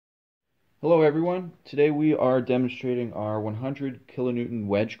Hello everyone. Today we are demonstrating our 100 kilonewton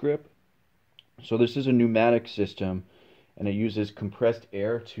wedge grip. So this is a pneumatic system and it uses compressed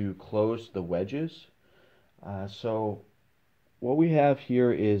air to close the wedges. So what we have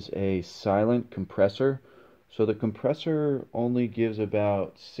here is a silent compressor. So the compressor only gives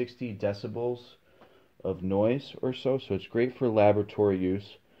about 60 decibels of noise or so it's great for laboratory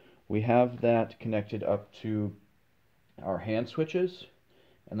use. We have that connected up to our hand switches,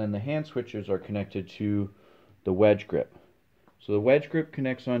 and then the hand switches are connected to the wedge grip. So the wedge grip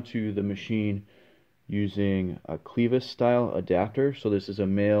connects onto the machine using a clevis style adapter. So this is a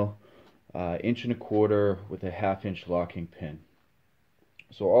male 1.25" with a 1/2" locking pin.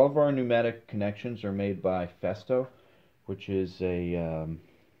 So all of our pneumatic connections are made by Festo, which is a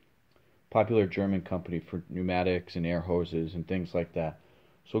popular German company for pneumatics and air hoses and things like that.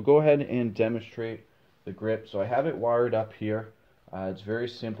 So go ahead and demonstrate the grip. So I have it wired up here. It's very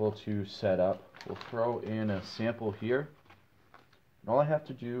simple to set up. We'll throw in a sample here. And all I have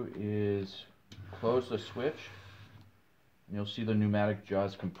to do is close the switch, and you'll see the pneumatic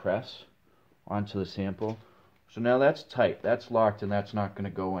jaws compress onto the sample. So now that's tight, that's locked, and that's not going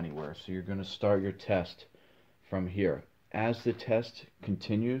to go anywhere. So you're going to start your test from here. As the test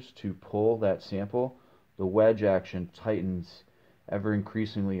continues to pull that sample, the wedge action tightens ever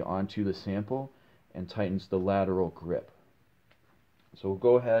increasingly onto the sample and tightens the lateral grip. So we'll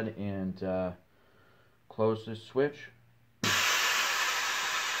go ahead and close this switch.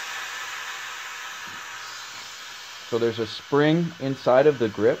 So there's a spring inside of the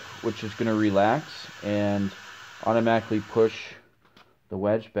grip which is going to relax and automatically push the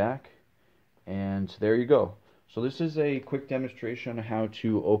wedge back, and there you go. So this is a quick demonstration on how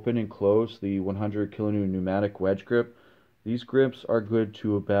to open and close the 100 kilonewton pneumatic wedge grip. These grips are good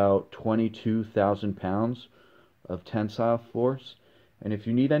to about 22,000 pounds of tensile force. And if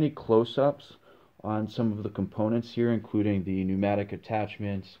you need any close-ups on some of the components here, including the pneumatic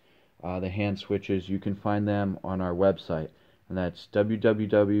attachments, the hand switches, you can find them on our website, and that's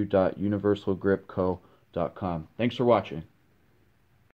www.universalgripco.com. Thanks for watching.